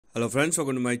Hello friends,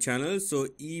 welcome to my channel. So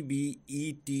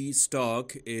EBET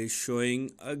stock is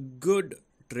showing a good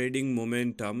trading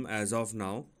momentum as of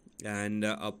now, and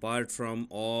apart from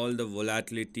all the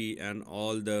volatility and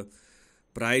all the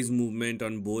price movement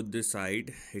on both the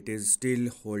side, it is still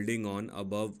holding on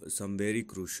above some very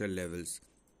crucial levels,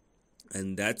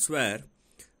 and that's where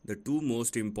the two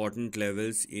most important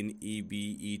levels in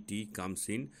EBET comes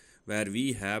in, where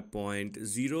we have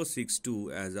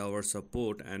 0.062 as our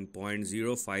support and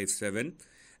 0.057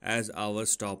 as our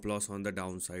stop loss on the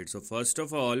downside. So first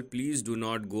of all, please do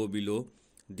not go below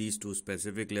these two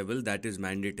specific levels. That is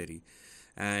mandatory.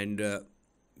 And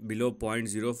below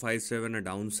 0.057 a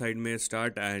downside may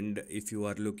start, and if you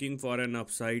are looking for an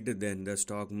upside, then the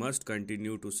stock must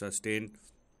continue to sustain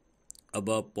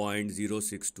above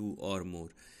 0.062 or more.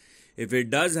 If it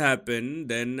does happen,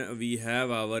 then we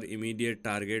have our immediate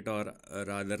target, or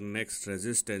rather next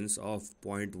resistance, of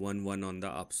 0.11 on the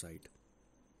upside.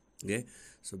 Okay,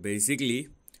 so basically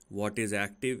what is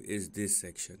active is this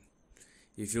section.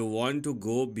 If you want to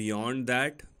go beyond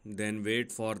that, then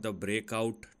wait for the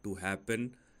breakout to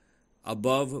happen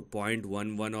above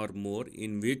 0.11 or more,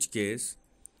 in which case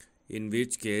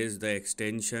the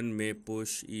extension may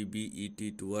push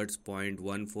EBET towards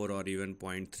 0.14 or even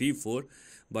 0.34,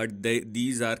 but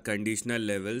these are conditional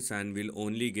levels and will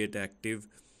only get active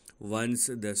once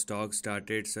the stock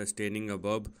started sustaining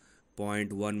above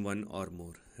 0.11 or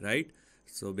more, right?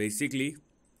 So basically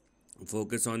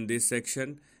focus on this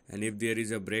section, and if there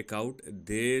is a breakout,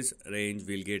 this range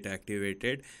will get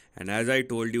activated. And as I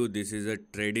told you, this is a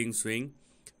trading swing,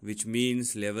 which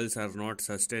means levels are not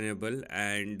sustainable,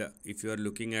 and if you are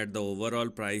looking at the overall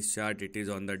price chart, it is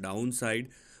on the downside.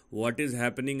 What is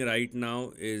happening right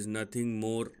now is nothing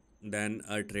more than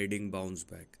a trading bounce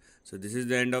back. So this is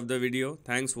the end of the video.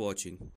 Thanks for watching.